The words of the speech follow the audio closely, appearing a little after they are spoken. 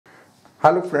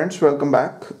Hello friends, welcome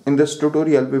back. In this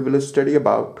tutorial we will study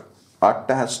about a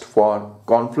test for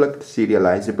conflict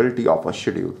serializability of a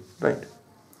schedule, right?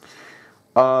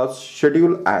 A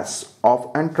schedule S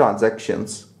of n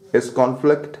transactions is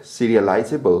conflict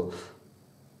serializable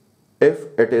if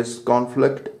it is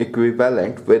conflict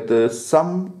equivalent with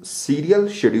some serial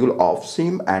schedule of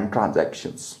same n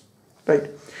transactions,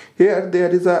 right? Here there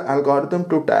is an algorithm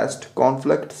to test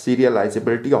conflict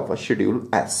serializability of a schedule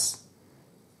S.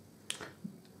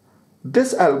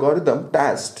 This algorithm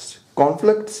tests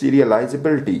conflict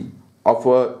serializability of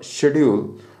a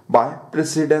schedule by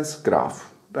precedence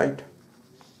graph, right?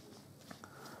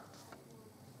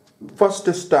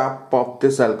 First step of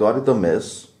this algorithm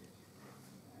is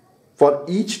for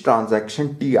each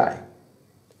transaction Ti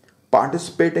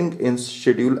participating in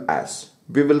schedule S,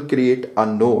 we will create a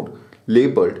node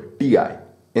labeled Ti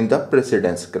in the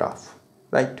precedence graph,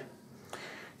 right?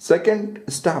 Second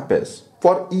step is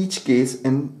for each case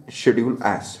in schedule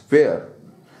S where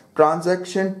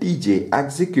transaction Tj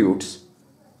executes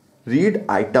read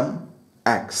item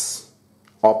X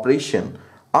operation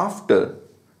after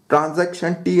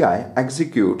transaction Ti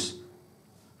executes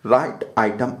write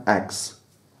item X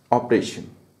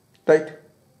operation, right?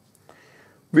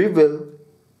 We will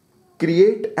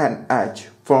create an edge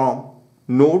from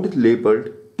node labeled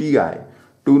Ti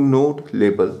to node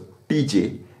labeled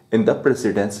Tj in the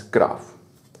precedence graph,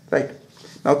 right?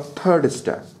 Now third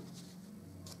step,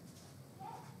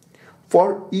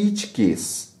 for each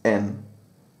case in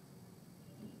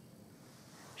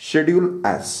schedule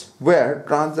S where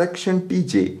transaction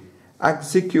Tj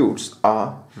executes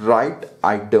a write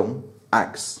item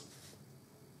X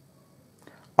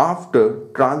after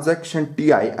transaction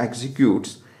Ti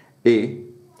executes a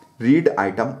read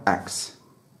item X,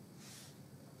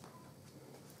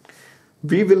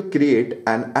 we will create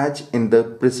an edge in the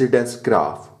precedence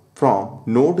graph from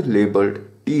node labeled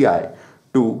Ti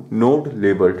to node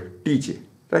labeled Tj,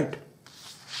 right?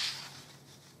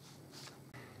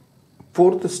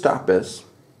 Fourth step is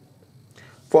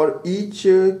for each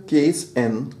case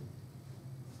in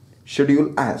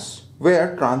schedule S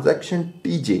where transaction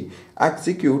Tj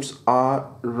executes a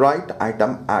write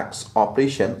item X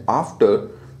operation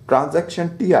after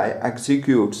transaction Ti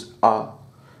executes a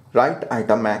write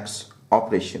item X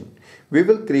operation, we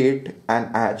will create an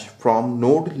edge from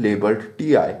node labeled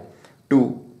Ti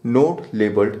to node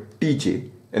labeled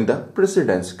Tj in the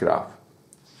precedence graph.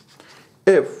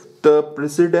 If the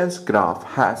precedence graph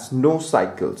has no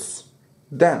cycles,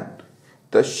 then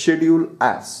the schedule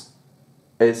S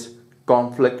is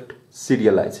conflict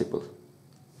serializable,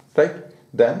 right?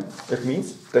 Then it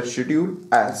means the schedule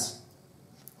S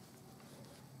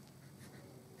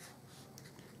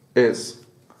is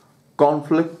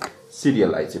conflict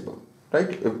serializable, right?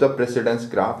 If the precedence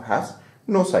graph has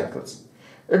no cycles.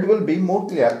 It will be more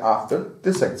clear after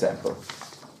this example.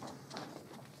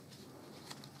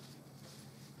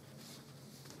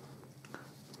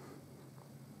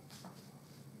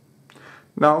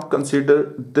 Now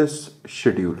consider this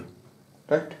schedule,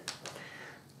 right?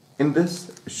 In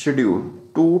this schedule,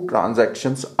 two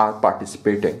transactions are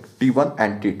participating, T1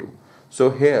 and T2.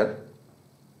 So here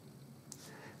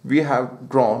we have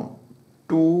drawn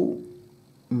two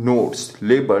nodes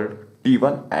labeled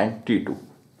T1 and T2,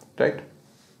 right?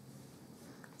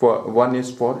 For one is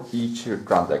for each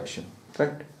transaction,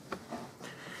 right?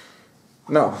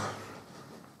 Now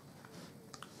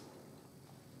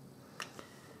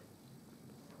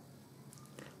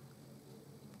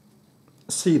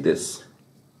see this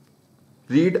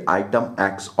read item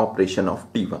X operation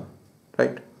of T1,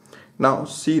 right? Now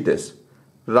see this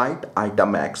write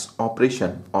item X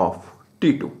operation of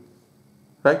T2,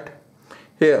 right?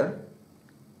 Here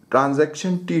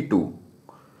transaction T2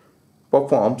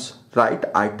 performs write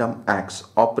item X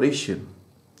operation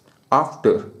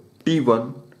after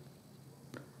T1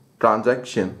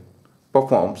 transaction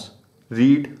performs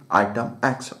read item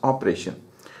X operation.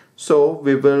 So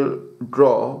we will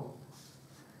draw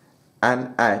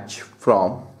an edge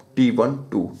from T1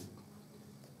 to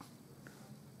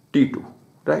T2,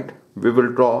 right? We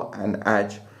will draw an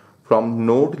edge from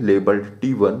node labeled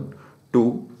T1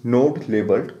 to node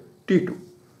labeled T2,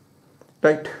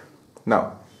 right?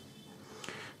 Now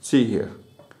see here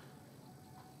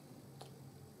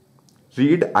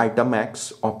read item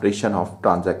X operation of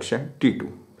transaction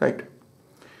T2, right?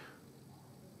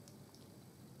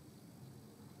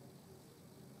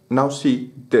 Now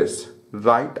see this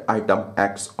write item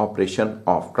X operation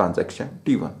of transaction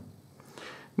T1.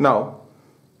 Now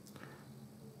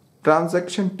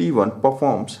transaction T1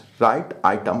 performs write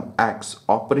item X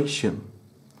operation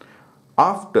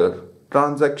after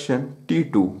transaction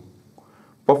T2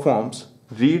 performs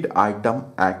read item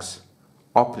X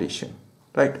operation,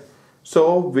 right?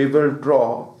 So we will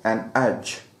draw an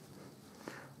edge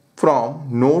from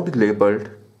node labeled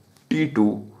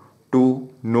T2 to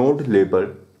node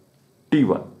labeled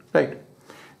T1, right?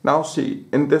 Now see,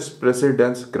 in this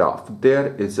precedence graph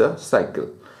there is a cycle.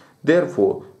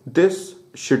 Therefore this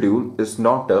schedule is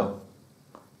not a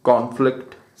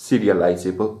conflict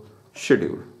serializable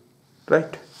schedule,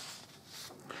 right?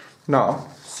 Now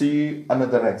see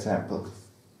another example.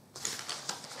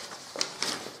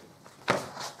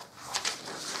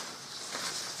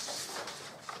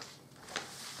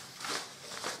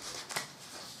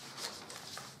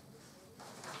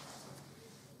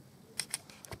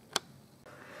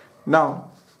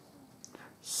 Now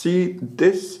see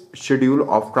this schedule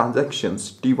of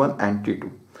transactions T1 and T2.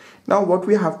 Now what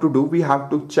we have to do, we have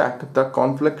to check the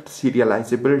conflict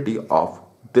serializability of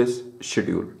this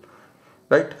schedule,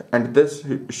 right? And this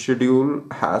schedule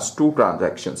has two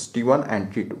transactions T1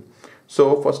 and T2.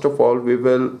 So first of all we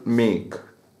will make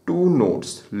two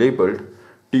nodes labeled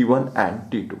T1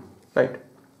 and T2, right?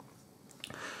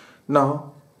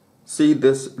 Now see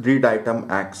this read item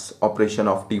X operation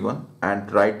of T1 and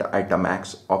write item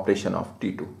X operation of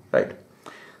T2, right?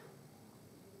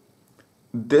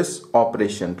 This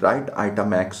operation, write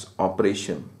item X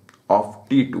operation of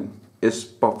T2, is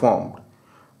performed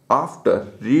after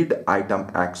read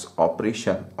item X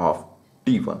operation of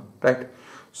T1, right?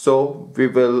 So we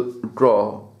will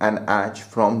draw an edge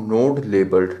from node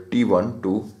labeled T1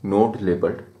 to node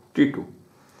labeled T2,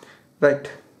 right?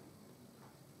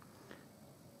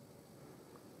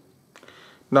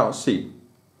 Now see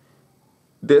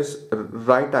this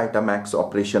write item X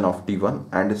operation of T1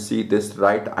 and see this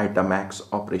write item X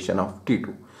operation of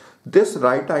T2. This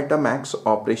write item X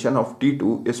operation of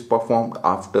T2 is performed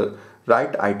after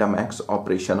write item X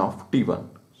operation of T1.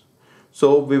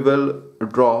 So we will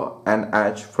draw an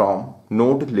edge from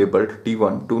node labeled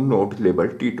T1 to node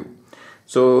labeled T2.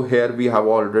 So here we have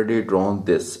already drawn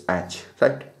this edge,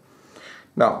 right?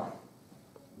 Now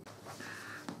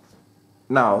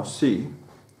see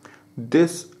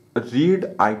this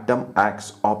read item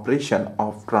X operation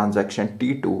of transaction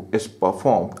T2 is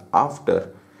performed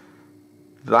after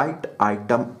write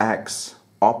item X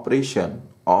operation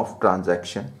of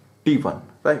transaction T1,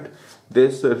 right?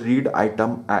 This read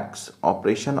item X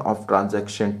operation of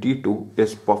transaction T2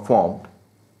 is performed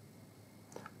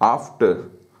after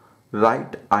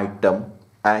write item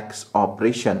X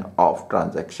operation of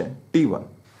transaction T1,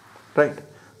 right?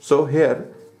 So here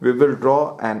we will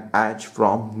draw an edge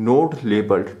from node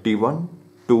labeled T1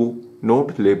 to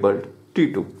node labeled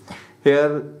T2.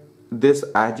 Here this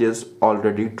edge is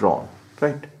already drawn,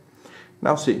 right?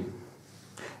 Now see,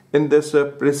 in this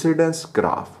precedence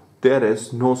graph there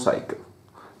is no cycle.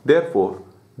 Therefore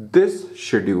this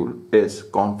schedule is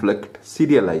conflict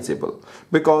serializable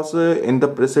because in the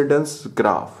precedence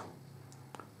graph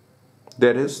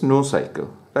there is no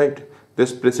cycle, right?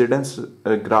 This precedence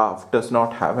graph does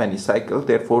not have any cycle,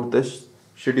 therefore this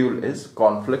schedule is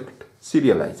conflict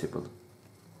serializable.